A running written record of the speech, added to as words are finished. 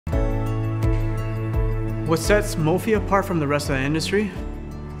What sets mophie apart from the rest of the industry?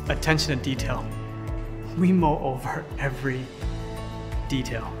 Attention to detail. We mow over every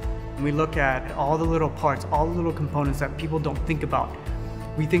detail. We look at all the little parts, all the little components that people don't think about.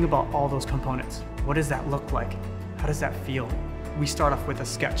 We think about all those components. What does that look like? How does that feel? We start off with a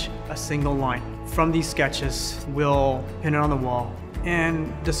sketch, a single line. From these sketches, we'll pin it on the wall and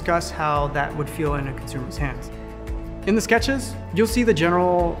discuss how that would feel in a consumer's hands. In the sketches, you'll see the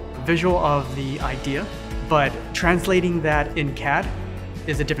general visual of the idea, but translating that in CAD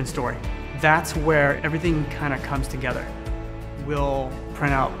is a different story. That's where everything kind of comes together. We'll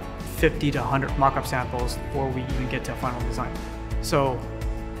print out 50 to 100 mock-up samples before we even get to a final design. So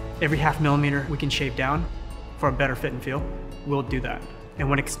every ½ millimeter we can shave down for a better fit and feel, we'll do that. And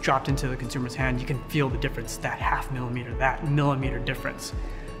when it's dropped into the consumer's hand, you can feel the difference, that ½ millimeter, that millimeter difference.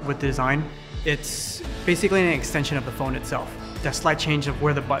 With design, it's basically an extension of the phone itself. That slight change of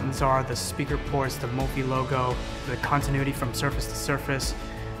where the buttons are, the speaker ports, the mophie logo, the continuity from surface to surface,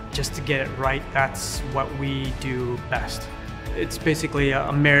 just to get it right, that's what we do best. It's basically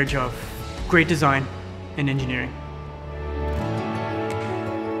a marriage of great design and engineering.